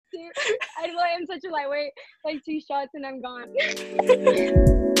Dude, I feel like I'm such a lightweight, like 2 shots and I'm gone.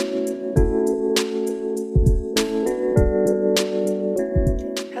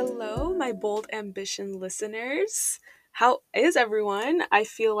 Hello, my bold ambition listeners. How is everyone? I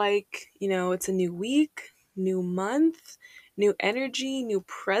feel like, it's a new week, new month, new energy, new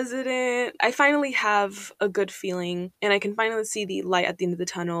president. I finally have a good feeling and I can finally see the light at the end of the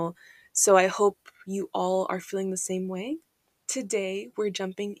tunnel. So I hope you all are feeling the same way. Today, we're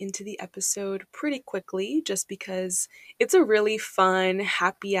jumping into the episode pretty quickly just because it's a really fun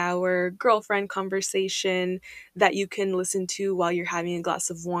happy hour girlfriend conversation that you can listen to while you're having a glass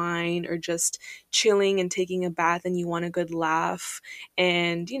of wine or just chilling and taking a bath and you want a good laugh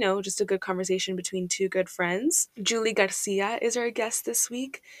and, just a good conversation between two good friends. Julie Garcia is our guest this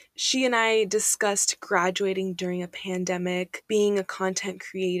week. She and I discussed graduating during a pandemic, being a content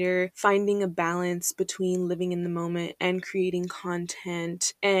creator, finding a balance between living in the moment and creating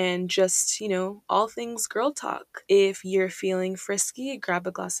content, and just, all things girl talk. If you're feeling frisky, grab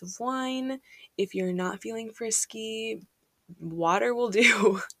a glass of wine. If you're not feeling frisky, water will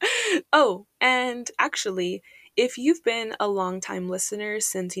do. Oh, and actually, if you've been a long time listener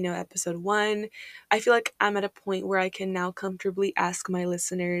since, episode 1, I feel like I'm at a point where I can now comfortably ask my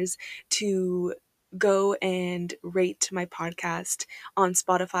listeners to go and rate my podcast on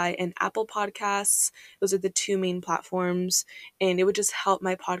Spotify and Apple Podcasts. Those are the two main platforms, and it would just help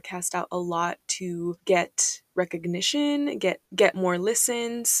my podcast out a lot to get recognition, get more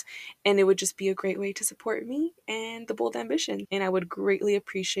listens, and it would just be a great way to support me and the bold ambition, and I would greatly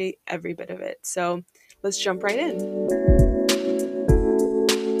appreciate every bit of it. So let's jump right in.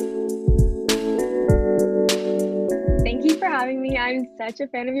 Thank you for having me. I'm such a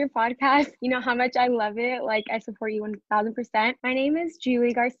fan of your podcast. You know how much I love it. Like, I support you 1000%. My name is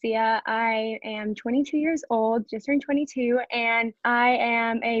Julie Garcia. I am 22 years old, just turned 22, and I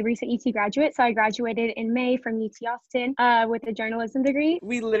am a recent UT graduate. So I graduated in May from UT Austin with a journalism degree.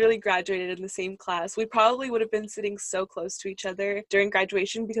 We literally graduated in the same class. We probably would have been sitting so close to each other during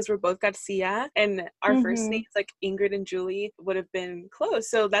graduation because we're both Garcia, and our first names, like Ingrid and Julie, would have been close.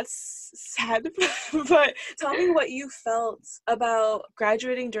 So that's sad. But tell me what you felt about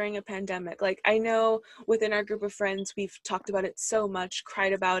graduating during a pandemic. Like, I know within our group of friends, we've talked about it so much,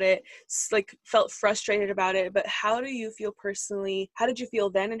 cried about it, like felt frustrated about it. But how do you feel personally? How did you feel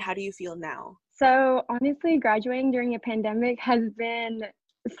then and how do you feel now? So honestly, graduating during a pandemic has been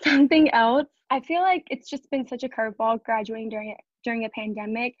something else. I feel like it's just been such a curveball graduating during a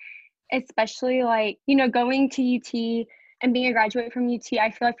pandemic, especially like, going to UT and being a graduate from UT. I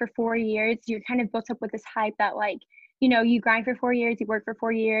feel like for 4 years, you're kind of built up with this hype that like, you grind for 4 years, you work for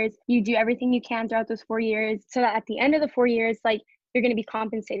 4 years, you do everything you can throughout those 4 years so that at the end of the 4 years, like you're going to be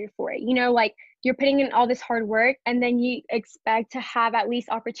compensated for it. Like you're putting in all this hard work and then you expect to have at least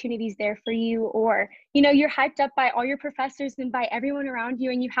opportunities there for you, or you're hyped up by all your professors and by everyone around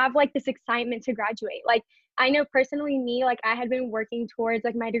you, and you have like this excitement to graduate. Like, I know personally me, like I had been working towards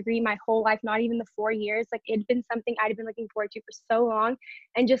like my degree my whole life, not even the 4 years. Like it'd been something I'd been looking forward to for so long,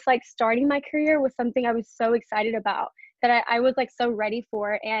 and just like starting my career was something I was so excited about, that I was like so ready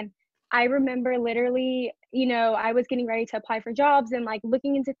for. And I remember literally, I was getting ready to apply for jobs and like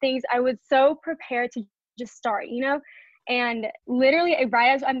looking into things. I was so prepared to just start, and literally right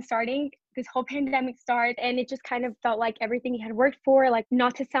as I'm starting, this whole pandemic started, and it just kind of felt like everything you had worked for, like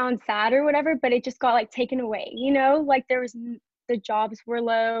not to sound sad or whatever, but it just got like taken away, like the jobs were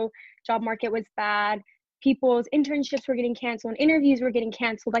low, job market was bad, people's internships were getting canceled, interviews were getting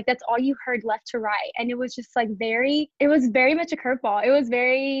canceled. Like that's all you heard left to right. And it was just like it was very much a curveball. It was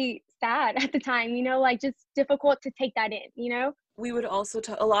very sad at the time, like just difficult to take that in. We would also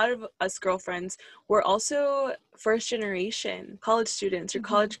a lot of us girlfriends were also first generation college students or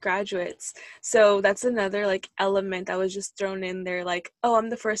college graduates. So that's another like element that was just thrown in there, like, oh, I'm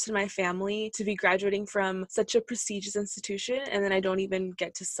the first in my family to be graduating from such a prestigious institution, and then I don't even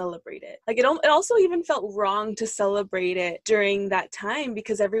get to celebrate it. Like it also even felt wrong to celebrate it during that time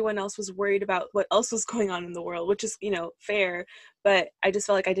because everyone else was worried about what else was going on in the world, which is, fair. But I just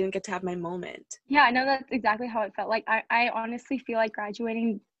felt like I didn't get to have my moment. Yeah, I know that's exactly how it felt. Like I honestly feel like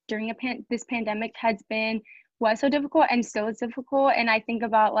graduating during this pandemic was so difficult and still is difficult. And I think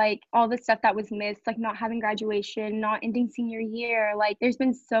about like all the stuff that was missed, like not having graduation, not ending senior year. Like there's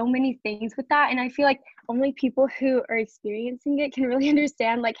been so many things with that. And I feel like only people who are experiencing it can really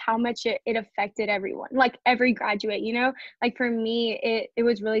understand like how much it affected everyone, like every graduate, like for me, it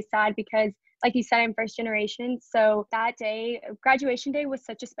was really sad because like you said, I'm first generation. So that day, graduation day, was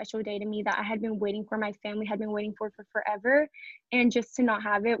such a special day to me that I had been waiting for. My family had been waiting for forever. And just to not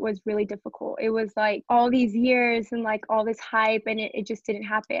have it was really difficult. It was like all these years and like all this hype, and it just didn't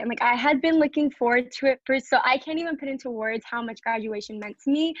happen. And like I had been looking forward to it first. So I can't even put into words how much graduation meant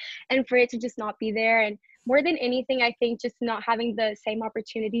to me, and for it to just not be there. And more than anything, I think just not having the same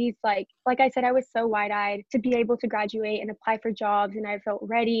opportunities. Like I said, I was so wide-eyed to be able to graduate and apply for jobs, and I felt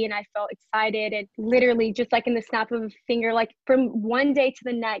ready and I felt excited, and literally just like in the snap of a finger, like from one day to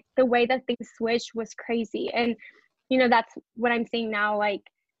the next, the way that things switched was crazy. And that's what I'm seeing now. Like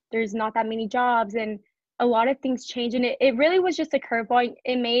there's not that many jobs and a lot of things change, and it really was just a curveball.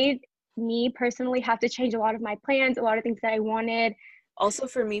 It made me personally have to change a lot of my plans, a lot of things that I wanted. Also,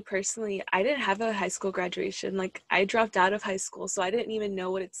 for me personally, I didn't have a high school graduation. Like, I dropped out of high school, so I didn't even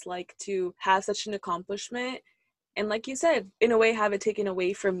know what it's like to have such an accomplishment. And like you said, in a way, have it taken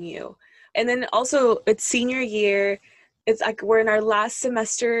away from you. And then also, it's senior year. It's like we're in our last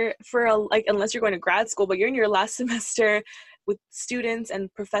semester like, unless you're going to grad school, but you're in your last semester with students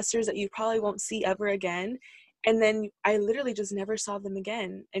and professors that you probably won't see ever again. And then I literally just never saw them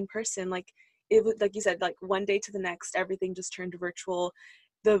again in person. Like, it was, like you said, like one day to the next, everything just turned virtual.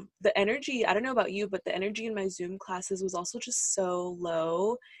 The energy, I don't know about you, but the energy in my Zoom classes was also just so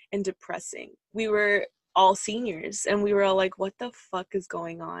low and depressing. We were all seniors and we were all like, what the fuck is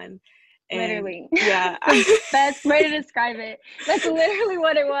going on? And Literally. yeah. The best way to describe it. That's literally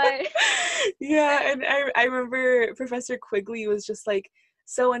what it was. Yeah, and I remember Professor Quigley was just like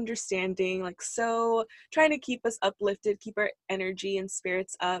so understanding, like so trying to keep us uplifted, keep our energy and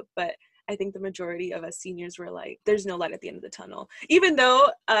spirits up. But I think the majority of us seniors were like, there's no light at the end of the tunnel. Even though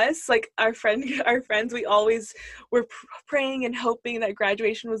us, like our friends, we always were praying and hoping that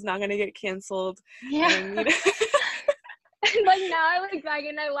graduation was not going to get canceled. Yeah. And Like now I look back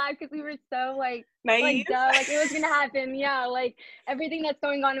and I laugh because we were so naive. duh, like it was gonna happen. Yeah, like everything that's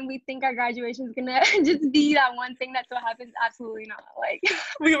going on and we think our graduation is gonna just be that one thing that so happens. Absolutely not. Like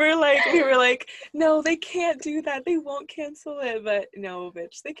we were like, no, they can't do that. They won't cancel it. But no,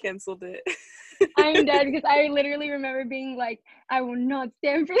 bitch, they canceled it. I'm dead because I literally remember being like, I will not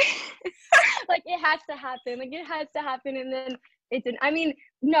stand for this. Like it has to happen. Like it has to happen, and then it didn't. I mean,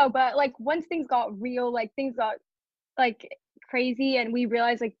 no, but like once things got real, like things got like crazy and we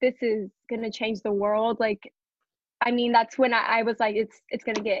realized like this is gonna change the world. Like I mean that's when I was like it's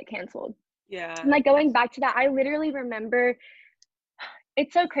gonna get canceled. Yeah. And like going back to that, I literally remember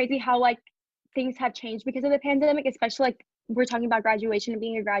it's so crazy how like things have changed because of the pandemic, especially like we're talking about graduation and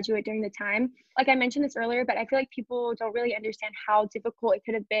being a graduate during the time. Like I mentioned this earlier, but I feel like people don't really understand how difficult it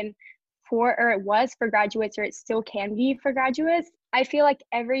could have been or it was for graduates, or it still can be for graduates. I feel like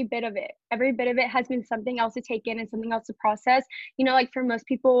every bit of it has been something else to take in and something else to process. Like for most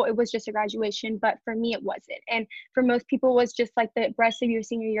people, it was just a graduation, but for me, it wasn't. And for most people, it was just like the rest of your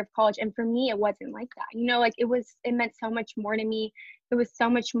senior year of college. And for me, it wasn't like that. Like it meant so much more to me. It was so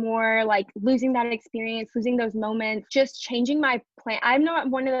much more like losing that experience, losing those moments, just changing my plan. I'm not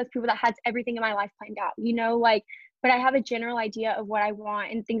one of those people that has everything in my life planned out, but I have a general idea of what I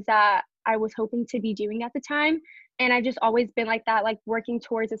want and things that I was hoping to be doing at the time. And I've just always been like that, like working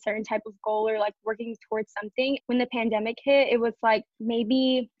towards a certain type of goal or like working towards something. When the pandemic hit, it was like,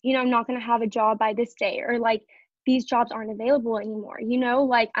 maybe, I'm not going to have a job by this day, or like these jobs aren't available anymore,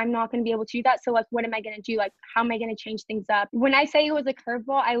 like I'm not going to be able to do that. So like, what am I going to do? Like, how am I going to change things up? When I say it was a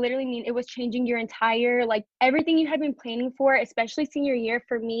curveball, I literally mean it was changing your entire, like everything you had been planning for, especially senior year.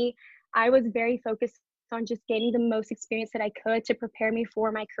 For me, I was very focused on just gaining the most experience that I could to prepare me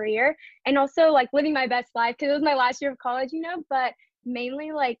for my career, and also like living my best life because it was my last year of college, but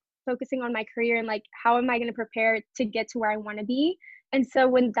mainly like focusing on my career and like how am I going to prepare to get to where I want to be. And so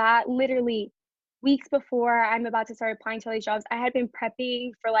when that literally weeks before I'm about to start applying to all these jobs, I had been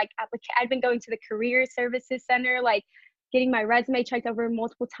prepping for like I'd been going to the career services center, like getting my resume checked over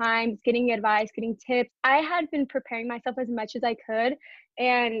multiple times, getting advice, getting tips. I had been preparing myself as much as I could,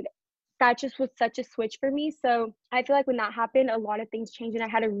 and that just was such a switch for me. So I feel like when that happened, a lot of things changed, and I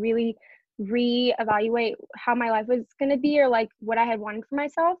had to really reevaluate how my life was going to be, or like what I had wanted for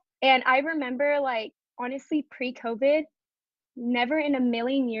myself. And I remember, like, honestly, pre-COVID, never in a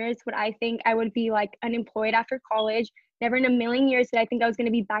million years would I think I would be like unemployed after college. Never in a million years did I think I was going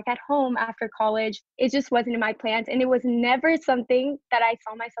to be back at home after college. It just wasn't in my plans. And it was never something that I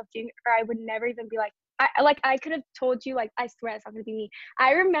saw myself doing, or I would never even be like, I could have told you, like, I swear it's not going to be me.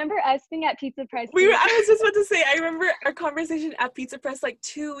 I remember us being at Pizza Press. I was just about to say, I remember our conversation at Pizza Press like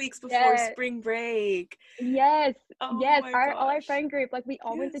 2 weeks before spring break. Yes. Oh Yes. my All our gosh. friend group, like we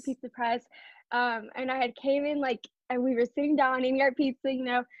all went to Pizza Press. And I had came in like and we were sitting down eating our pizza,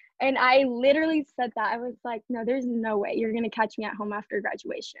 and I literally said that. I was like, no, there's no way you're going to catch me at home after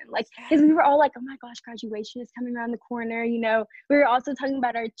graduation. Like, because we were all like, oh my gosh, graduation is coming around the corner. We were also talking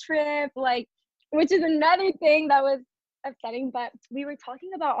about our trip, like, which is another thing that was upsetting, but we were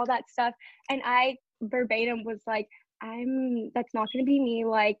talking about all that stuff. And I verbatim was like, that's not going to be me.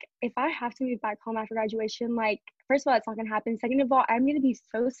 Like, if I have to move back home after graduation, like, first of all, it's not going to happen. Second of all, I'm going to be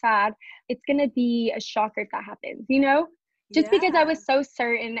so sad. It's going to be a shocker if that happens, just because I Yeah. was so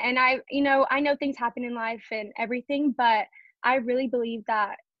certain. And I know things happen in life and everything, but I really believe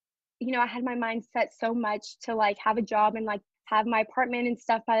that, I had my mind set so much to like have a job and like have my apartment and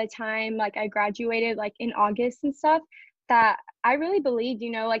stuff by the time like I graduated, like in August and stuff, that I really believed,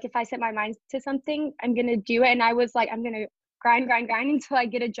 like if I set my mind to something, I'm going to do it. And I was like, I'm going to grind until I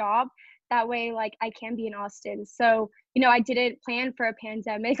get a job. That way, like I can be in Austin. So, I didn't plan for a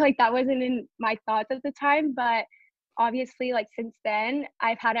pandemic. Like that wasn't in my thoughts at the time, but obviously like since then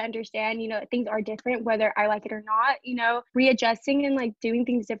I've had to understand things are different whether I like it or not, readjusting and like doing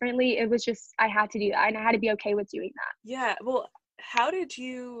things differently. It was just I had to do that and I had to be okay with doing that. Yeah. Well, how did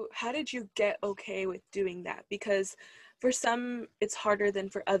you get okay with doing that? Because for some it's harder than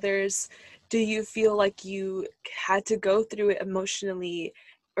for others. Do you feel like you had to go through it emotionally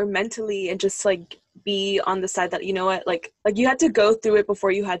or mentally and just like be on the side that you know what, like you had to go through it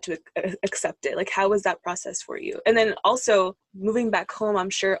before you had to accept it? Like how was that process for you? And then also moving back home, I'm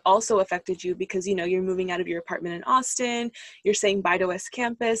sure also affected you because you're moving out of your apartment in Austin, you're saying bye to West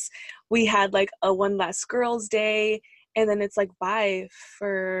Campus. We had like a one last girls day, and then it's like bye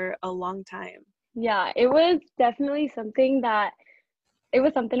for a long time. Yeah, it was definitely something else.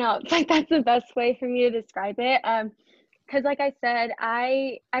 Like that's the best way for me to describe it. Because like I said,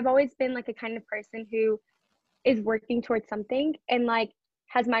 I've always been like a kind of person who is working towards something and like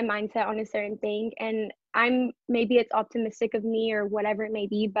has my mindset on a certain thing. And maybe it's optimistic of me or whatever it may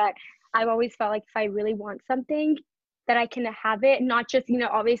be, but I've always felt like if I really want something, that I can have it. Not just,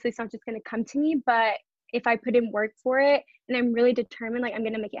 obviously it's not just going to come to me, but if I put in work for it and I'm really determined, like I'm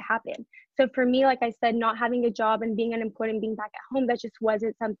going to make it happen. So for me, like I said, not having a job and being unemployed and being back at home, that just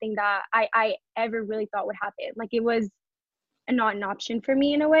wasn't something that I ever really thought would happen. Like it was not an option for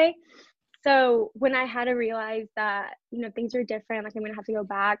me in a way. So when I had to realize that, things are different, like I'm gonna have to go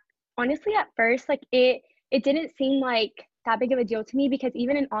back, honestly, at first, like it didn't seem like that big of a deal to me because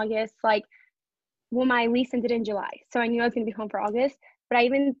even in August, like, well, my lease ended in July. So I knew I was gonna be home for August. But I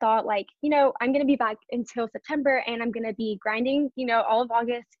even thought like, I'm gonna be back until September and I'm gonna be grinding, all of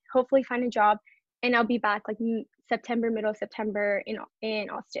August, hopefully find a job, and I'll be back like September, middle of September in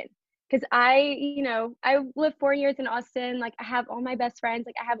Austin. Because I lived 4 years in Austin. Like I have all my best friends.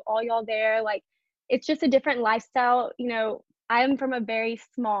 Like I have all y'all there. Like it's just a different lifestyle. I'm from a very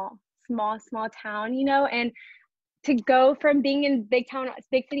small town. And to go from being in big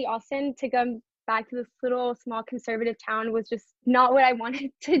city Austin to go back to this little small conservative town was just not what I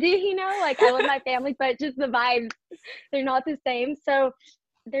wanted to do. Like I love my family, but just the vibes, they're not the same. So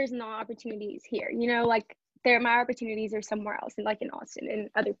there's no opportunities here, like my opportunities are somewhere else and like in Austin and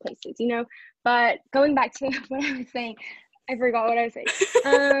other places, but going back to what I was saying, I forgot what I was saying.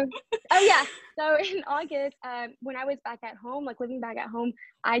 Oh yeah. So in August, when I was back at home, like living back at home,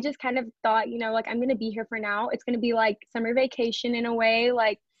 I just kind of thought, like I'm going to be here for now. It's going to be like summer vacation in a way.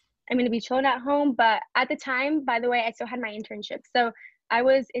 Like I'm going to be chilling at home. But at the time, by the way, I still had my internship. So I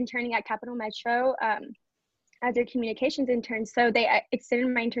was interning at Capital Metro, as their communications intern. So they extended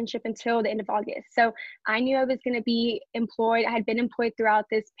my internship until the end of August. So I knew I was going to be employed. I had been employed throughout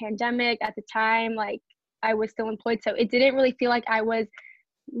this pandemic at the time. Like I was still employed. So it didn't really feel like I was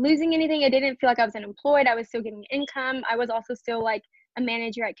losing anything. It didn't feel like I was unemployed. I was still getting income. I was also still like a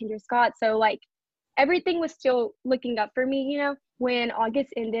manager at Kendra Scott. So like everything was still looking up for me, when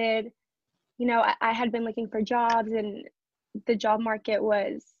August ended. I had been looking for jobs and the job market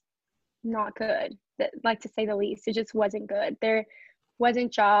was not good, like to say the least. It just wasn't good. There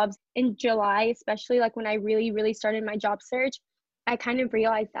wasn't jobs in July, especially like when I really, really started my job search. I kind of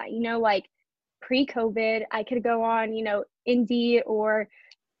realized that, like pre-COVID, I could go on, Indeed or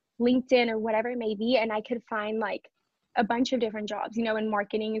LinkedIn or whatever it may be, and I could find like a bunch of different jobs, in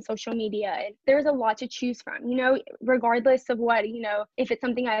marketing and social media. There's a lot to choose from, regardless of what, if it's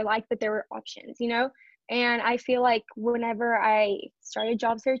something I like, but there were options, And I feel like whenever I started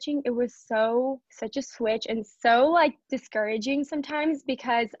job searching, it was such a switch and so like discouraging sometimes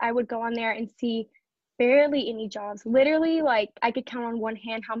because I would go on there and see barely any jobs. Literally, like, I could count on one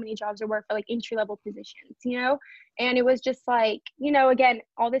hand how many jobs there were for like entry level positions, you know? And it was just like, you know, again,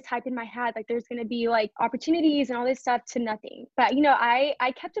 all this hype in my head, like there's gonna be like opportunities and all this stuff to nothing. But you know,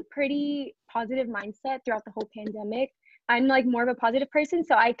 I kept a pretty positive mindset throughout the whole pandemic. I'm like more of a positive person,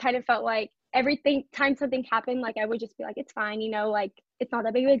 so I kind of felt like everything time something happened, like I would just be like, it's fine, you know, like it's not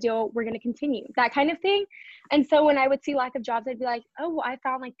that big of a deal. We're gonna continue, that kind of thing. And so when I would see lack of jobs, I'd be like, oh, well, I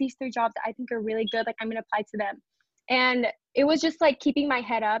found like these 3 jobs that I think are really good. Like I'm gonna apply to them. And it was just like keeping my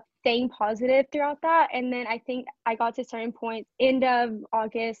head up, staying positive throughout that. And then I think I got to a certain point, end of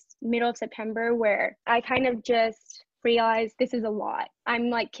August, middle of September, where I kind of just realized this is a lot. I'm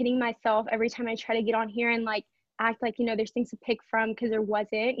like kidding myself every time I try to get on here and like act like, you know, there's things to pick from, because there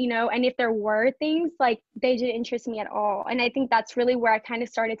wasn't, you know, and if there were things, like they didn't interest me at all. And I think that's really where I kind of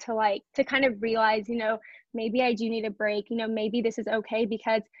started to like to kind of realize, you know, maybe I do need a break, you know, maybe this is okay,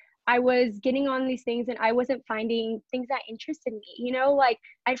 because I was getting on these things and I wasn't finding things that interested me, you know, like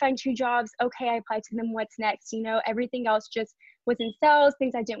I'd find 2 jobs, okay, I applied to them, what's next, you know, everything else just was in sales,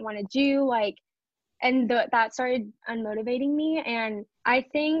 things I didn't want to do, like, and that started unmotivating me. And I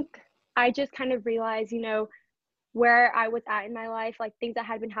think I just kind of realized, you know, where I was at in my life, like things that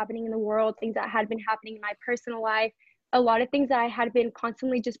had been happening in the world, things that had been happening in my personal life, a lot of things that I had been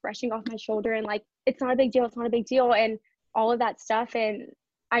constantly just brushing off my shoulder and like, it's not a big deal, it's not a big deal, and all of that stuff. And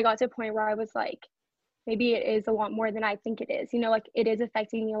I got to a point where I was like, maybe it is a lot more than I think it is, you know, like it is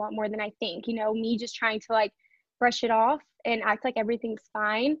affecting me a lot more than I think, you know, me just trying to like brush it off and act like everything's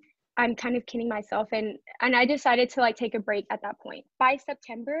fine. I'm kind of kidding myself, and I decided to like take a break at that point. By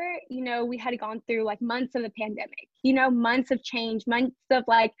September, you know, we had gone through like months of the pandemic, you know, months of change, months of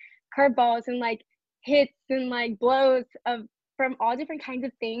like curveballs and like hits and like blows of from all different kinds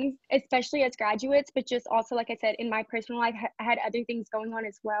of things, especially as graduates, but just also, like I said, in my personal life, I had other things going on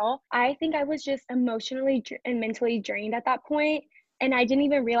as well. I think I was just emotionally and mentally drained at that point, and I didn't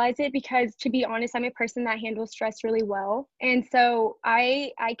even realize it, because to be honest, I'm a person that handles stress really well. And so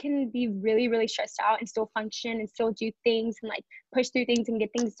I can be really, really stressed out and still function and still do things and like push through things and get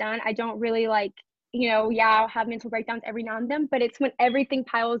things done. I don't really like, you know, yeah, I'll have mental breakdowns every now and then, but it's when everything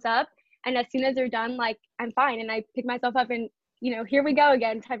piles up, and as soon as they're done, like I'm fine and I pick myself up and, you know, here we go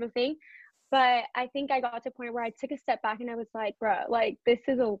again type of thing. But I think I got to a point where I took a step back and I was like, bruh, like this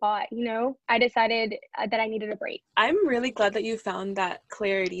is a lot, you know? I decided that I needed a break. I'm really glad that you found that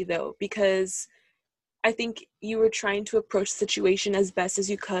clarity though, because I think you were trying to approach the situation as best as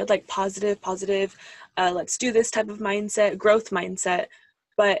you could, like positive, let's do this type of mindset, growth mindset.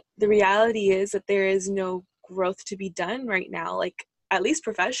 But the reality is that there is no growth to be done right now, like at least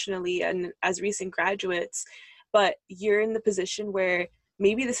professionally and as recent graduates. But you're in the position where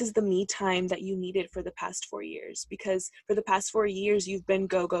maybe this is the me time that you needed for the past 4 years, because for the past 4 years you've been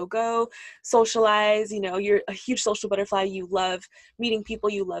go go go, socialize, you know, you're a huge social butterfly, you love meeting people,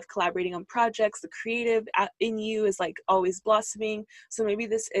 you love collaborating on projects, the creative in you is like always blossoming. So maybe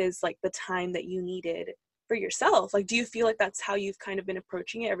this is like the time that you needed for yourself. Like, do you feel like that's how you've kind of been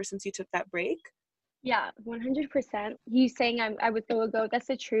approaching it ever since you took that break? Yeah, 100%. You saying I would go go, that's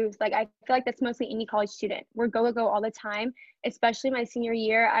the truth. Like I feel like that's mostly any college student. We're go go all the time. Especially my senior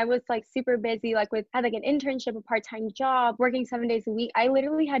year, I was like super busy, like with had like an internship, a part-time job, working 7 days a week. I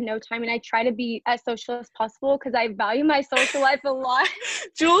literally had no time, and I try to be as social as possible because I value my social life a lot.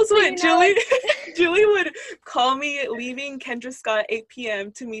 Jules So, would you know, Julie like Julie would call me leaving Kendra Scott at 8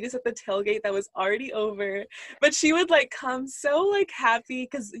 p.m. to meet us at the tailgate that was already over. But she would like come so like happy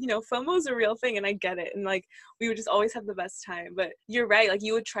because, you know, FOMO is a real thing and I get it. And like we would just always have the best time. But you're right, like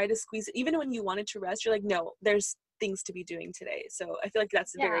you would try to squeeze it. Even when you wanted to rest, you're like, no, there's things to be doing today. So I feel like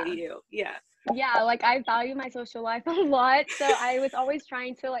that's very yeah. you. Yeah. Yeah, like I value my social life a lot. So I was always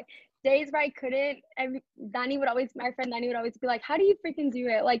trying to like days where I couldn't, and my friend Danny would always be like, how do you freaking do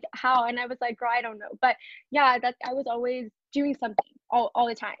it? Like how? And I was like, girl, I don't know. But yeah, that I was always doing something all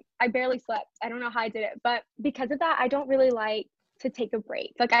the time. I barely slept. I don't know how I did it. But because of that, I don't really like to take a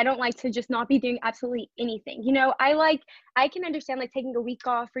break. Like I don't like to just not be doing absolutely anything. You know, I can understand like taking a week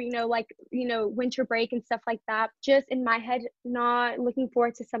off or, you know, like, you know, winter break and stuff like that. Just in my head, not looking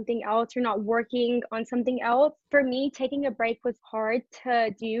forward to something else or not working on something else. For me, taking a break was hard to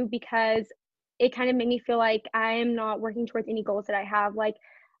do because it kind of made me feel like I'm not working towards any goals that I have. Like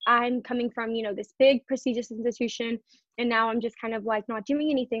I'm coming from, you know, this big prestigious institution, and now I'm just kind of like not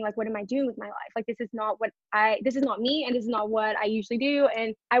doing anything. Like what am I doing with my life? Like this is not me, and this is not what I usually do.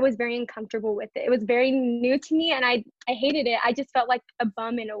 And I was very uncomfortable with it. It was very new to me, and I hated it. I just felt like a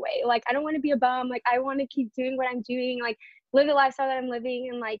bum in a way. Like I don't want to be a bum. Like I want to keep doing what I'm doing. Like live the lifestyle that I'm living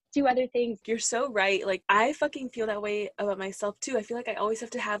and like do other things. You're so right. Like, I fucking feel that way about myself too. I feel like I always have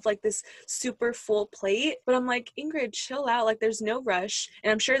to have like this super full plate, but I'm like, Ingrid, chill out. Like, there's no rush.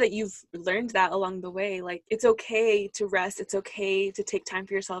 And I'm sure that you've learned that along the way. Like, it's okay to rest. It's okay to take time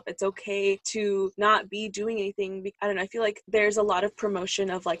for yourself. It's okay to not be doing anything. I don't know. I feel like there's a lot of promotion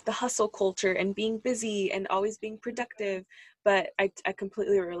of like the hustle culture and being busy and always being productive. But I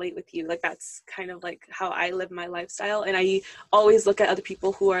completely relate with you. Like, that's kind of like how I live my lifestyle. And I always look at other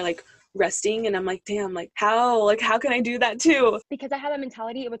people who are like resting, and I'm like, damn, like how can I do that too? Because I have that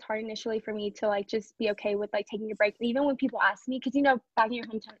mentality, it was hard initially for me to like just be okay with like taking a break. Even when people ask me, because you know, back in your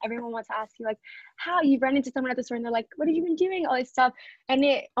hometown, everyone wants to ask you like, how you run into someone at the store and they're like, what have you been doing? All this stuff. And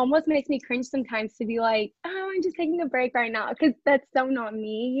it almost makes me cringe sometimes to be like, oh, I'm just taking a break right now. Because that's so not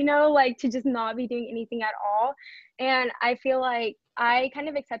me, you know, like to just not be doing anything at all. And I feel like I kind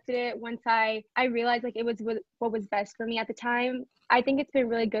of accepted it once I realized like it was what was best for me at the time. I think it's been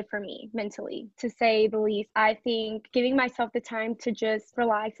really good for me mentally, to say the least. I think giving myself the time to just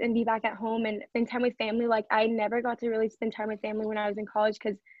relax and be back at home and spend time with family. Like, I never got to really spend time with family when I was in college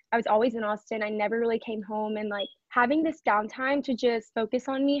because I was always in Austin. I never really came home, and like having this downtime to just focus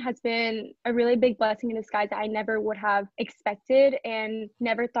on me has been a really big blessing in disguise that I never would have expected and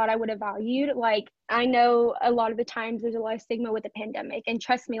never thought I would have valued. Like, I know a lot of the times there's a lot of stigma with the pandemic, and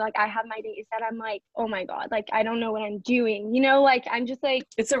trust me, like I have my days that I'm like, oh my God, like I don't know what I'm doing, you know, like I'm just like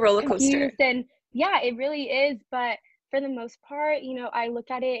It's a roller coaster. confused. And yeah, it really is. But for the most part, you know, I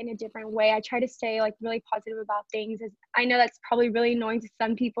look at it in a different way. I try to stay like really positive about things. As I know that's probably really annoying to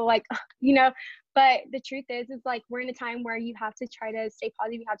some people, like, you know, but the truth is like we're in a time where you have to try to stay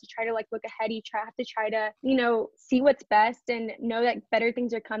positive. You have to try to like look ahead. Have to try to, you know, see what's best and know that better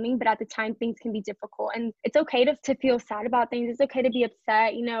things are coming. But at the time, things can be difficult, and it's okay to feel sad about things. It's okay to be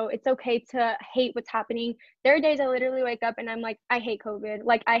upset. You know, it's okay to hate what's happening. There are days I literally wake up and I'm like, I hate COVID.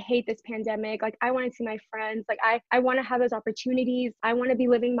 Like, I hate this pandemic. Like, I want to see my friends. Like, I want to have those opportunities. I want to be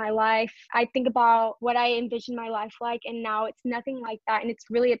living my life. I think about what I envisioned my life like, and now it's nothing like that. And it's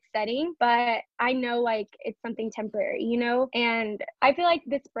really upsetting, but I know like it's something temporary, you know? And I feel like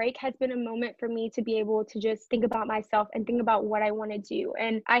this break has been a moment for me to be able to just think about myself and think about what I want to do.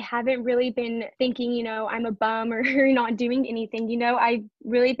 And I haven't really been thinking, you know, I'm a bum or not doing anything, you know? I've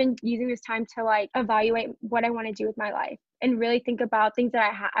really been using this time to like evaluate what I want to do with my life and really think about things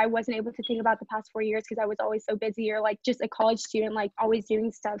that I wasn't able to think about the past 4 years because I was always so busy, or like just a college student, like always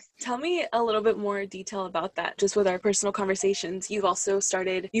doing stuff. Tell me a little bit more detail about that, just with our personal conversations. You've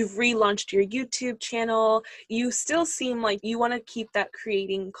relaunched your YouTube channel. You still seem like you want to keep that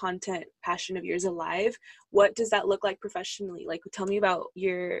creating content passion of yours alive. What does that look like professionally? Like, tell me about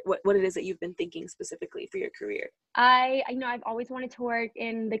what it is that you've been thinking specifically for your career. I know I've always wanted to work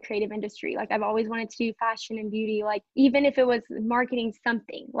in the creative industry. Like, I've always wanted to do fashion and beauty, like even if it was marketing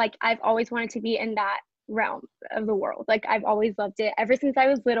something, like I've always wanted to be in that realm of the world. Like, I've always loved it ever since I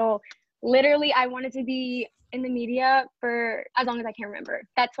was little. Literally, I wanted to be in the media for as long as I can remember.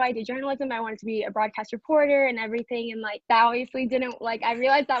 That's why I did journalism. I wanted to be a broadcast reporter and everything. And like, that obviously didn't, like, I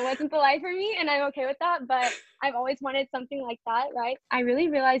realized that wasn't the life for me, and I'm okay with that. But I've always wanted something like that, right? I really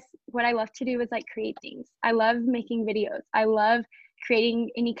realized what I love to do is like create things. I love making videos. I love creating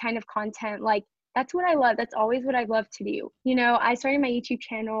any kind of content. Like, that's what I love. That's always what I've loved to do. You know, I started my YouTube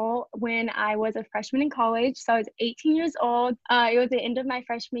channel when I was a freshman in college. So I was 18 years old. It was the end of my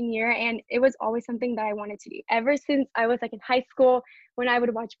freshman year, and it was always something that I wanted to do. Ever since I was like in high school, when I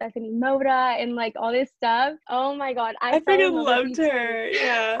would watch Bethany Moda and like all this stuff. Oh my God, I fell in freaking love with loved YouTube. her.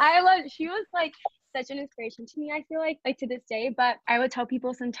 Yeah. She was like such an inspiration to me, I feel like to this day. But I would tell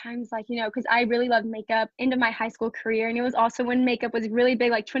people sometimes, like, you know, because I really loved makeup into my high school career, and it was also when makeup was really big,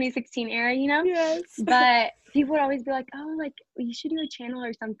 like 2016 era, you know. Yes. But people would always be like, oh, like you should do a channel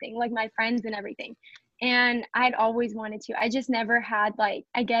or something, like my friends and everything. And I'd always wanted to. I just never had, like,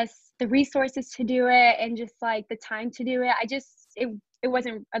 I guess the resources to do it and just like the time to do it. It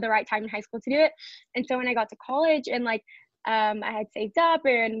wasn't the right time in high school to do it. And so when I got to college and like I had saved up,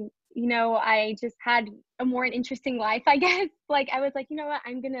 and you know, I just had a more interesting life, I guess. Like, I was like, you know what,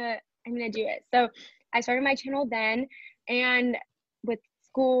 I'm gonna do it. So I started my channel then, and with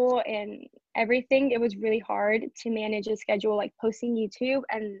school and everything, it was really hard to manage a schedule, like posting YouTube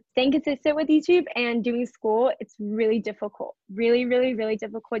and staying consistent with YouTube and doing school. It's really difficult, really, really, really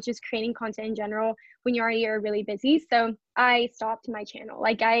difficult, just creating content in general when you already are really busy. So I stopped my channel.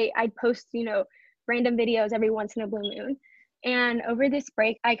 Like, I'd post, you know, random videos every once in a blue moon. And over this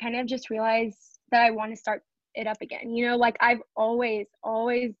break, I kind of just realized that I want to start it up again. You know, like I've always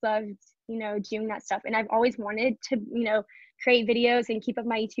loved, you know, doing that stuff. And I've always wanted to, you know, create videos and keep up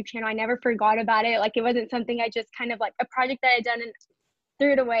my YouTube channel. I never forgot about it. Like, it wasn't something I just kind of like a project that I'd done and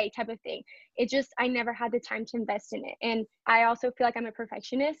threw it away type of thing. It just, I never had the time to invest in it. And I also feel like I'm a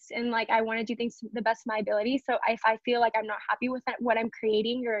perfectionist and like I want to do things to the best of my ability. So if I feel like I'm not happy with what I'm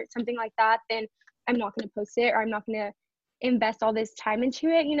creating or something like that, then I'm not going to post it, or I'm not going to invest all this time into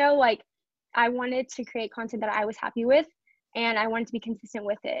it. You know, like, I wanted to create content that I was happy with, and I wanted to be consistent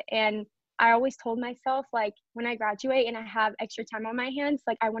with it. And I always told myself, like, when I graduate and I have extra time on my hands,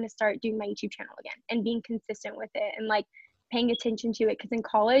 like, I want to start doing my YouTube channel again and being consistent with it and like paying attention to it. Because in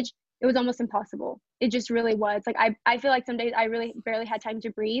college, it was almost impossible. It just really was. Like, I feel like some days I really barely had time to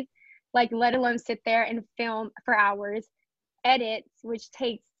breathe, like, let alone sit there and film for hours, edit, which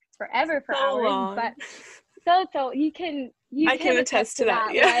takes forever for So hours. long. But so you can I can attest to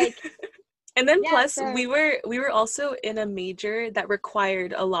that. Yeah. Like, and then yeah, plus so we were also in a major that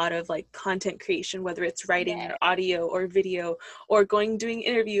required a lot of like content creation, whether it's writing yeah. or audio or video or doing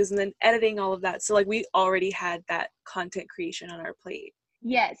interviews and then editing all of that. So like we already had that content creation on our plate.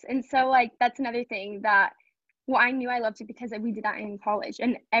 Yes. And so like that's another thing that, well, I knew I loved it because we did that in college.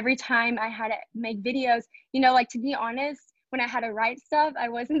 And every time I had to make videos, you know, like, to be honest, when I had to write stuff, I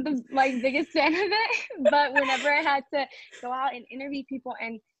wasn't the like biggest fan of it. But whenever I had to go out and interview people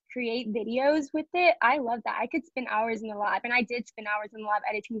and create videos with it, I loved that. I could spend hours in the lab, and I did spend hours in the lab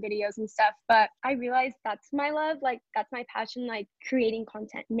editing videos and stuff. But I realized that's my love, like, that's my passion, like creating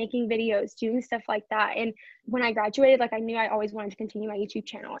content, making videos, doing stuff like that. And when I graduated, like, I knew I always wanted to continue my YouTube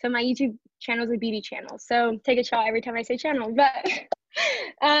channel. So my YouTube channel is a beauty channel. So take a shot every time I say channel. But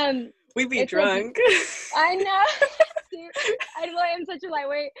We'd be it's drunk. I know. I feel like I'm such a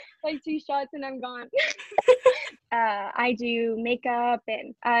lightweight, like 2 shots and I'm gone. I do makeup,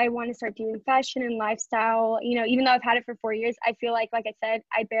 and I want to start doing fashion and lifestyle. You know, even though I've had it for 4 years, I feel like I said,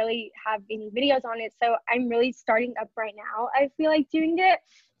 I barely have any videos on it. So I'm really starting up right now, I feel like, doing it.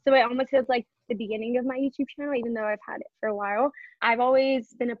 So it almost feels like the beginning of my YouTube channel, even though I've had it for a while. I've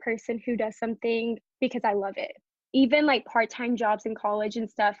always been a person who does something because I love it. Even like part-time jobs in college and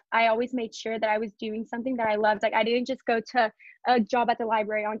stuff, I always made sure that I was doing something that I loved. Like, I didn't just go to a job at the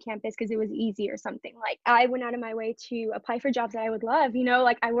library on campus because it was easy or something. Like, I went out of my way to apply for jobs that I would love. You know,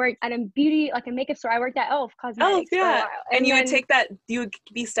 like, I worked at a beauty, like a makeup store. I worked at Elf Oh Cosmetics for a yeah. while. And you then, would take that, you would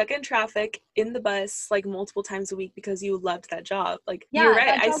be stuck in traffic in the bus like multiple times a week because you loved that job. Like, you're yeah, right,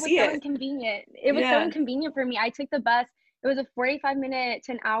 that I job was see so it. inconvenient. It was so Yeah. inconvenient for me. I took the bus. It was a 45-minute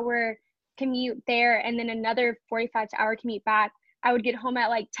to an hour commute there, and then another 45 to hour commute back. I would get home at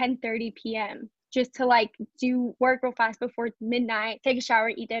like 10:30 p.m. just to like do work real fast before midnight, take a shower,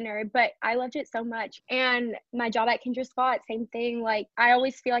 eat dinner. But I loved it so much. And my job at Kendra Scott, same thing. Like, I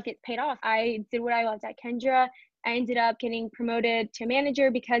always feel like it paid off. I did what I loved at Kendra. I ended up getting promoted to manager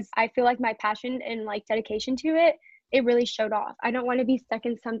because I feel like my passion and like dedication to it, it really showed off. I don't want to be stuck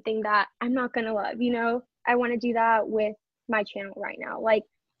in something that I'm not going to love, you know? I want to do that with my channel right now. Like,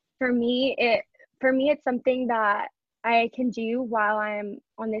 for me, it's something that I can do while I'm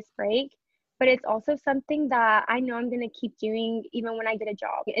on this break, but it's also something that I know I'm going to keep doing even when I get a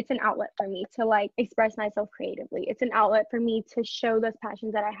job. It's an outlet for me to like express myself creatively. It's an outlet for me to show those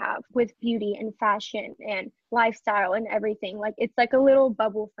passions that I have with beauty and fashion and lifestyle and everything. Like, it's like a little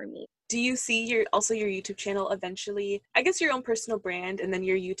bubble for me. Do you see your YouTube channel eventually, I guess your own personal brand and then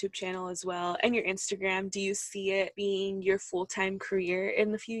your YouTube channel as well and your Instagram, do you see it being your full-time career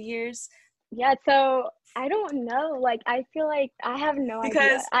in a few years? Yeah, so I don't know. Like, I feel like I have no idea.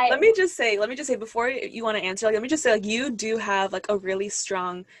 Because let me just say before you want to answer, like, let me just say, like, you do have like a really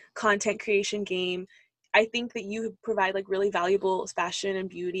strong content creation game. I think that you provide like really valuable fashion and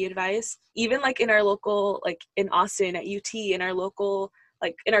beauty advice, even like in our local, like in Austin at UT, in our local,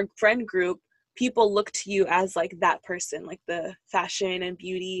 like in our friend group, people look to you as like that person, like the fashion and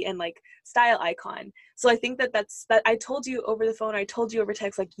beauty and like style icon. So I think that that I told you over the phone, I told you over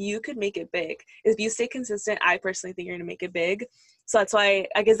text, like, you could make it big. If you stay consistent, I personally think you're going to make it big. So that's why,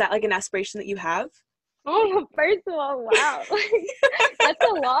 I guess, that like an aspiration that you have. Oh, first of all, wow. That's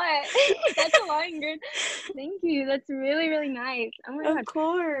a lot. That's a lot, Ingrid. Thank you. That's really, really nice. Oh my Of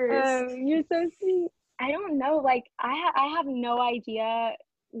course. God. You're so sweet. I don't know. Like, I have no idea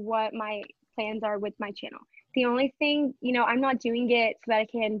what my plans are with my channel. The only thing, you know, I'm not doing it so that I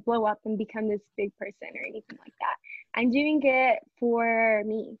can blow up and become this big person or anything like that. I'm doing it for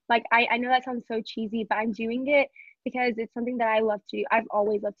me. Like, I know that sounds so cheesy, but I'm doing it because it's something that I love to do. I've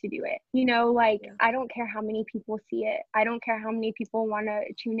always loved to do it. You know, like, Yeah. I don't care how many people see it. I don't care how many people want to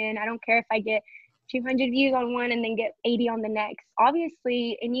tune in. I don't care if I get 200 views on one and then get 80 on the next.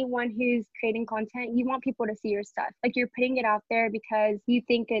 Obviously, anyone who's creating content, you want people to see your stuff. Like, you're putting it out there because you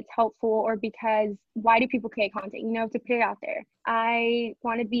think it's helpful, or because why do people create content? You know, to put it out there. I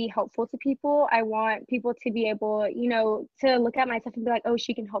want to be helpful to people. I want people to be able, you know, to look at my stuff and be like, oh,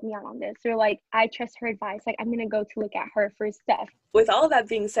 she can help me out on this. Or like, I trust her advice. Like, I'm going to go to look at her for stuff. With all that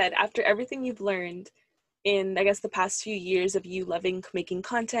being said, after everything you've learned in, I guess, the past few years of you loving making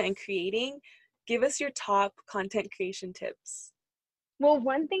content and creating, give us your top content creation tips. Well,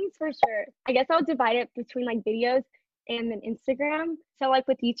 one thing's for sure. I guess I'll divide it between like videos and then Instagram. So like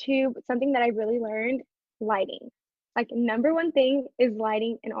with YouTube, something that I really learned, lighting. Like, number one thing is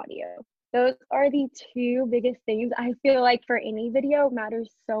lighting and audio. Those are the two biggest things. I feel like for any video matters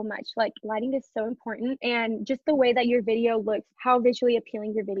so much. Like, lighting is so important, and just the way that your video looks, how visually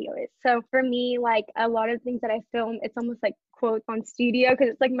appealing your video is. So for me, like, a lot of things that I film, it's almost like quotes on studio because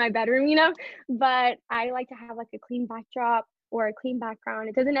it's like my bedroom, you know, but I like to have like a clean backdrop or a clean background.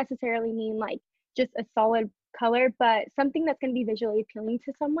 It doesn't necessarily mean like just a solid color, but something that's going to be visually appealing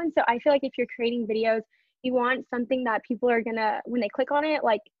to someone. So I feel like if you're creating videos, you want something that people are gonna, when they click on it,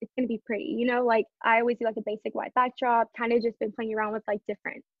 like, it's gonna be pretty, you know? Like, I always do like a basic white backdrop, kind of just been playing around with like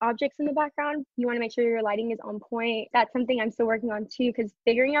different objects in the background. You want to make sure your lighting is on point. That's something I'm still working on too, because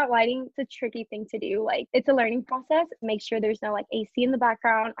figuring out lighting is a tricky thing to do. Like, it's a learning process. Make sure there's no like AC in the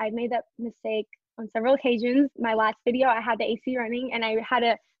background. I've made that mistake on several occasions. My last video, I had the AC running and I had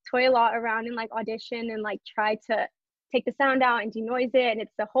to toy a lot around and like audition and like try to take the sound out and denoise it, and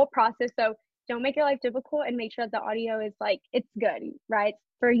it's the whole process. So don't make your life difficult, and make sure that the audio is like, it's good, right?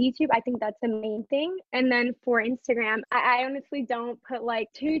 For YouTube, I think that's the main thing. And then for Instagram, I honestly don't put like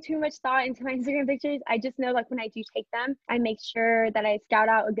too much thought into my Instagram pictures. I just know like when I do take them, I make sure that I scout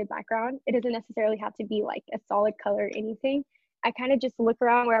out a good background. It doesn't necessarily have to be like a solid color or anything. I kind of just look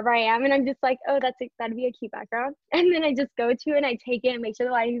around wherever I am and I'm just like, oh, that'd be a cute background. And then I just go to it and I take it and make sure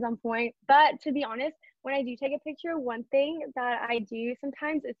the lighting is on point. But to be honest, when I do take a picture, one thing that I do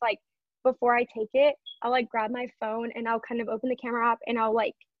sometimes is like, before I take it, I'll like grab my phone and I'll kind of open the camera app and I'll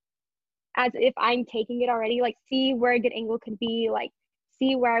like, as if I'm taking it already, like see where a good angle could be, like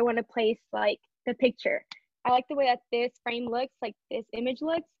see where I want to place like the picture. I like the way that this frame looks, like this image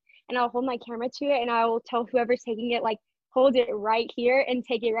looks, and I'll hold my camera to it and I will tell whoever's taking it, like, hold it right here and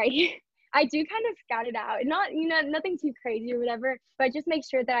take it right here. I do kind of scout it out, not, you know, nothing too crazy or whatever, but just make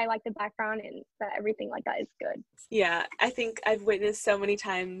sure that I like the background and that everything like that is good. Yeah, I think I've witnessed so many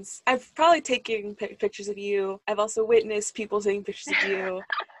times. I've probably taken pictures of you. I've also witnessed people taking pictures of you.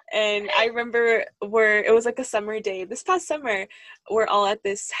 And I remember where it was like a summer day. This past summer, we're all at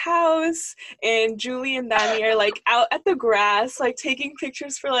this house, and Julie and Danny are like out at the grass, like taking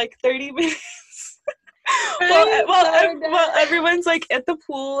pictures for like 30 minutes. Well, everyone's like at the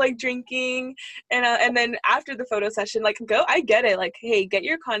pool, like drinking, and then after the photo session, like, I get it, like, hey, get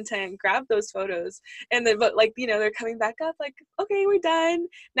your content, grab those photos, and then, but like, you know, they're coming back up, like, okay, we're done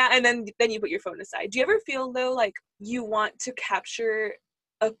now, and then you put your phone aside. Do you ever feel though like you want to capture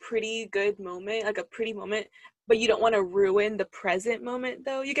a pretty good moment, like a pretty moment, but you don't want to ruin the present moment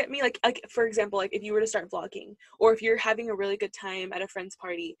though? You get me? Like for example, like if you were to start vlogging, or if you're having a really good time at a friend's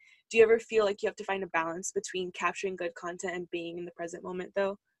party, do you ever feel like you have to find a balance between capturing good content and being in the present moment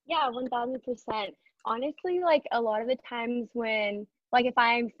though? Yeah, 1000%. Honestly, like a lot of the times when, like, if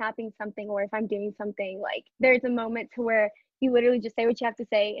I'm snapping something or if I'm doing something, like, there's a moment to where you literally just say what you have to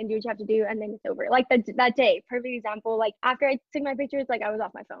say and do what you have to do, and then it's over. Like that day, perfect example. Like after I took my pictures, like I was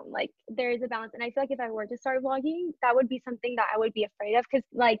off my phone. Like there is a balance, and I feel like if I were to start vlogging, that would be something that I would be afraid of, because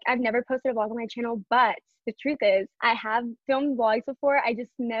like I've never posted a vlog on my channel, but the truth is I have filmed vlogs before. I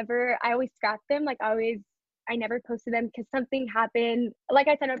just never. I always scrap them. I never posted them because something happened. Like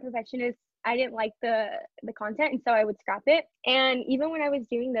I said, I'm a perfectionist. I didn't like the content, and so I would scrap it. And even when I was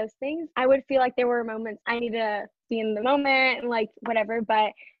doing those things, I would feel like there were moments I need to be in the moment and like whatever.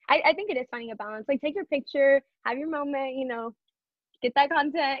 But I think it is finding a balance. Like take your picture, have your moment, you know, get that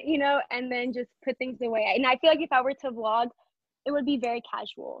content, you know, and then just put things away. And I feel like if I were to vlog, it would be very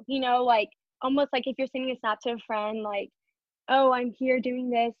casual, you know, like almost like if you're sending a snap to a friend, like, oh, I'm here doing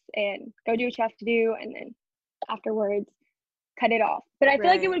this, and go do what you have to do, and then afterwards cut it off. But I feel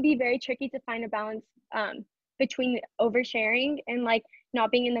like it would be very tricky to find a balance between oversharing and like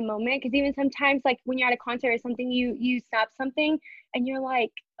not being in the moment, because even sometimes like when you're at a concert or something, you snap something and you're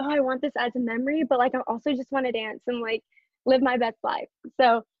like, oh, I want this as a memory, but like I also just want to dance and like live my best life.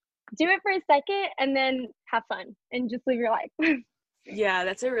 So do it for a second and then have fun and just live your life. Yeah,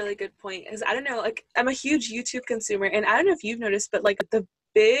 that's a really good point. Because I don't know, like I'm a huge YouTube consumer, and I don't know if you've noticed, but like the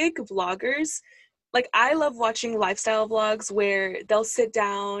big vloggers, like I love watching lifestyle vlogs where they'll sit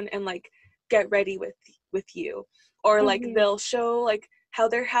down and like get ready with you, or like Mhm. they'll show like how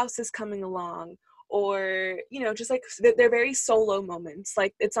their house is coming along, or just like they're very solo moments.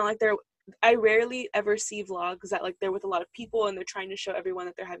 Like it's not like I rarely ever see vlogs that like they're with a lot of people and they're trying to show everyone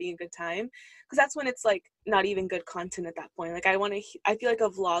that they're having a good time, because that's when it's like not even good content at that point. Like I feel like a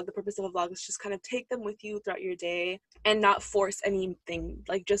vlog, the purpose of a vlog is just kind of take them with you throughout your day and not force anything,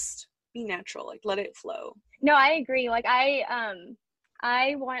 like just be natural, like let it flow. No, I agree. Like I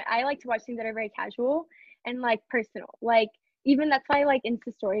like to watch things that are very casual and like personal. Like even that's why I like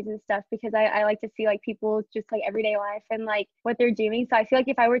Insta stories and stuff, because I like to see like people's just like everyday life and like what they're doing. So I feel like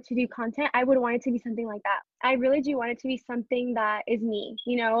if I were to do content, I would want it to be something like that. I really do want it to be something that is me,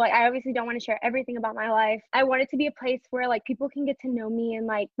 like I obviously don't want to share everything about my life. I want it to be a place where like people can get to know me and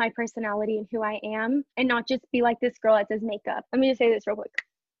like my personality and who I am, and not just be like this girl that does makeup. Let me just say this real quick.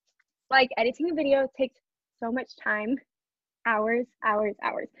 Like editing a video takes so much time, hours, hours,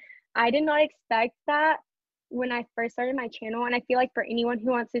 hours. I did not expect that when I first started my channel. And I feel like for anyone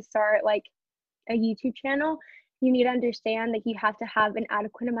who wants to start like a YouTube channel, you need to understand that you have to have an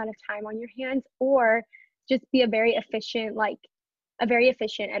adequate amount of time on your hands, or just be a very efficient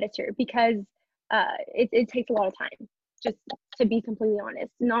editor, because it takes a lot of time, just to be completely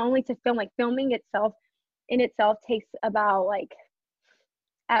honest. Not only to film, like filming itself in itself takes about like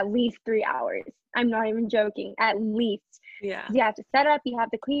at least 3 hours. I'm not even joking, at least. Yeah. Because you have to set up, you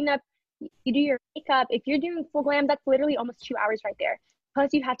have to clean up, you do your makeup. If you're doing full glam, that's literally almost 2 hours right there. Plus,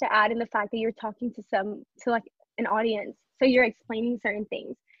 you have to add in the fact that you're talking to like an audience. So you're explaining certain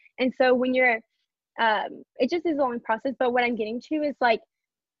things. And so when it just is a long process. But what I'm getting to is like,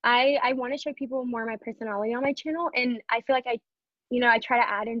 I want to show people more of my personality on my channel. And I feel like I try to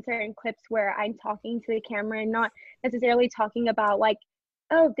add in certain clips where I'm talking to the camera and not necessarily talking about like,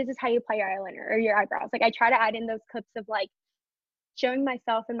 oh, this is how you apply your eyeliner or your eyebrows. Like I try to add in those clips of like showing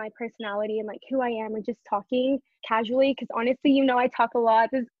myself and my personality and like who I am, or just talking casually. Because honestly, I talk a lot.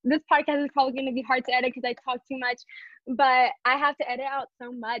 This podcast is probably going to be hard to edit because I talk too much, but I have to edit out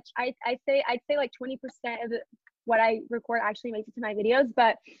so much. I'd say like 20% of what I record actually makes it to my videos,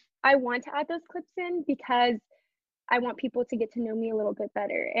 but I want to add those clips in because I want people to get to know me a little bit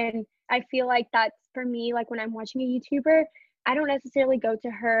better. And I feel like that's for me, like when I'm watching a YouTuber, I don't necessarily go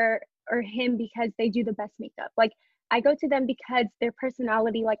to her or him because they do the best makeup. Like I go to them because their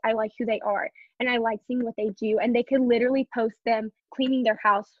personality, like I like who they are and I like seeing what they do. And they could literally post them cleaning their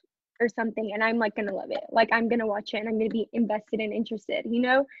house or something, and I'm like gonna love it. Like I'm gonna watch it and I'm gonna be invested and interested.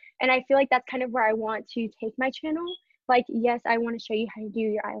 And I feel like that's kind of where I want to take my channel. Like, yes, I want to show you how to do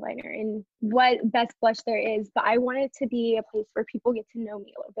your eyeliner and what best blush there is, but I want it to be a place where people get to know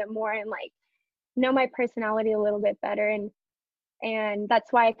me a little bit more and like know my personality a little bit better. And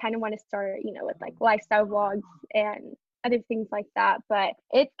that's why I kind of want to start, with like lifestyle vlogs and other things like that. But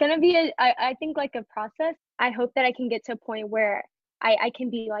it's gonna be I think like a process. I hope that I can get to a point where I can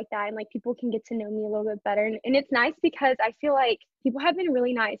be like that and like people can get to know me a little bit better. And it's nice because I feel like people have been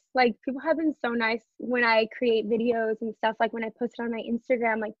really nice. Like people have been so nice when I create videos and stuff. Like when I post it on my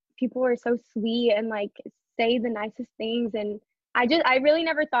Instagram, like people are so sweet and like say the nicest things. And I really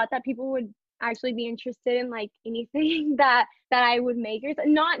never thought that people would actually be interested in like anything that I would make, or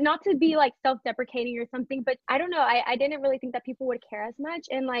not to be like self-deprecating or something, but I don't know. I didn't really think that people would care as much.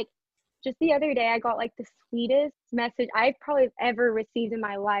 And like just the other day, I got like the sweetest message I've probably ever received in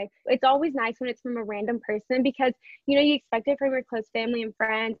my life. It's always nice when it's from a random person because, you expect it from your close family and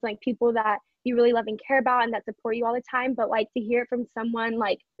friends, like people that you really love and care about and that support you all the time. But like to hear it from someone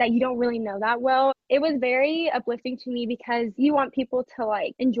like that you don't really know that well, it was very uplifting to me because you want people to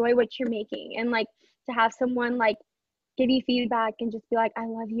like enjoy what you're making, and like to have someone like give you feedback and just be like, I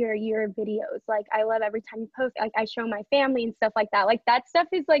love your videos. Like I love every time you post, like I show my family and stuff like that. Like that stuff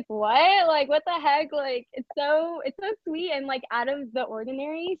is like what the heck? Like it's so sweet and like out of the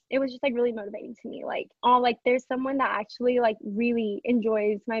ordinary. It was just like really motivating to me. Like like there's someone that actually like really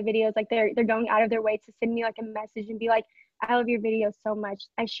enjoys my videos. Like they're going out of their way to send me like a message and be like, I love your videos so much.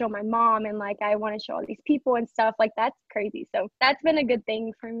 I show my mom and like I want to show all these people and stuff. Like that's crazy. So that's been a good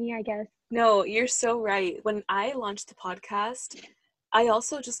thing for me, I guess. No, you're so right. When I launched the podcast, I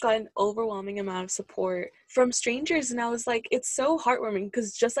also just got an overwhelming amount of support from strangers. And I was like, it's so heartwarming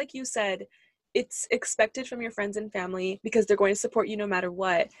because just like you said, it's expected from your friends and family because they're going to support you no matter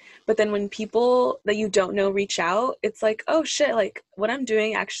what. But then when people that you don't know reach out, it's like, oh shit, like what I'm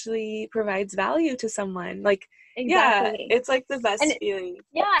doing actually provides value to someone. Like Yeah, Exactly. it's like the And best feeling.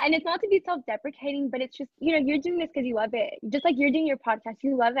 yeah, and it's not to be self-deprecating, but it's just, you're doing this because you love it. Just like you're doing your podcast,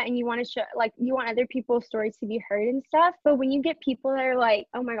 you love it and you want to show, like, you want other people's stories to be heard and stuff. But when you get people that are like,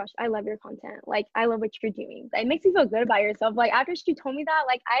 oh my gosh, I love your content. Like, I love what you're doing. It makes you feel good about yourself. Like, after she told me that,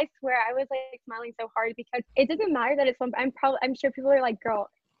 like, I swear I was like smiling so hard because it doesn't matter that it's one, I'm sure people are like, girl,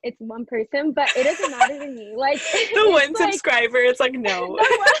 it's one person, but it doesn't matter to me. Like, The it's one like, subscriber, it's like, no.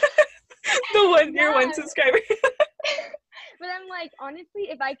 the one, Your one yeah. subscriber. But I'm like, honestly,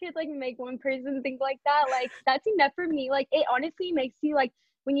 if I could like make one person think like that, like that's enough for me. Like it honestly makes you like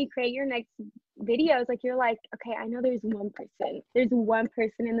when you create your next videos, like you're like, okay, I know there's one person. There's one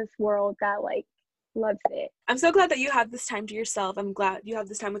person in this world that like loves it. I'm so glad that you have this time to yourself. I'm glad you have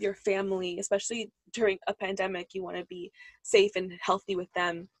this time with your family, especially during a pandemic. You want to be safe and healthy with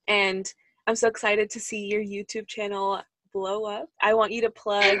them. And I'm so excited to see your YouTube channel blow up. I want you to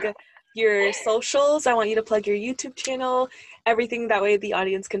plug your socials. I want you to plug your YouTube channel, everything, that way the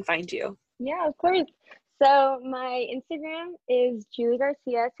audience can find you. Yeah, of course. So my Instagram is Julie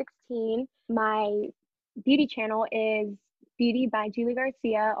Garcia 16. My beauty channel is Beauty by Julie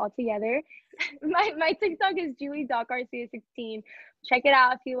Garcia all together. My TikTok is Julie.Garcia16. Check it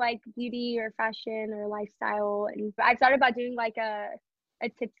out if you like beauty or fashion or lifestyle. And I've thought about doing like a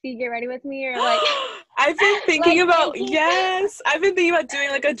tipsy get ready with me, or like I've been thinking like about, making yes, I've been thinking about doing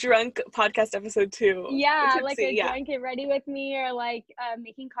like a drunk podcast episode too. A yeah, like tipsy, a yeah. drink get ready with me, or like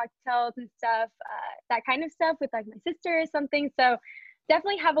making cocktails and stuff, that kind of stuff with like my sister or something. So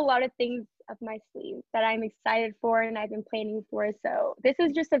definitely have a lot of things up my sleeve that I'm excited for and I've been planning for. So this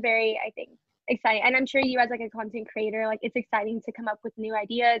is just a very, I think, exciting. And I'm sure you as like a content creator, like it's exciting to come up with new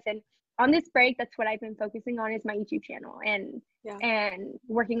ideas. And on this break, that's what I've been focusing on is my YouTube channel and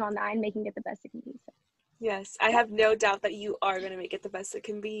working on that and making it the best it can be. So. Yes, I have no doubt that you are going to make it the best it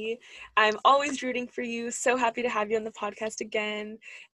can be. I'm always rooting for you. So happy to have you on the podcast again.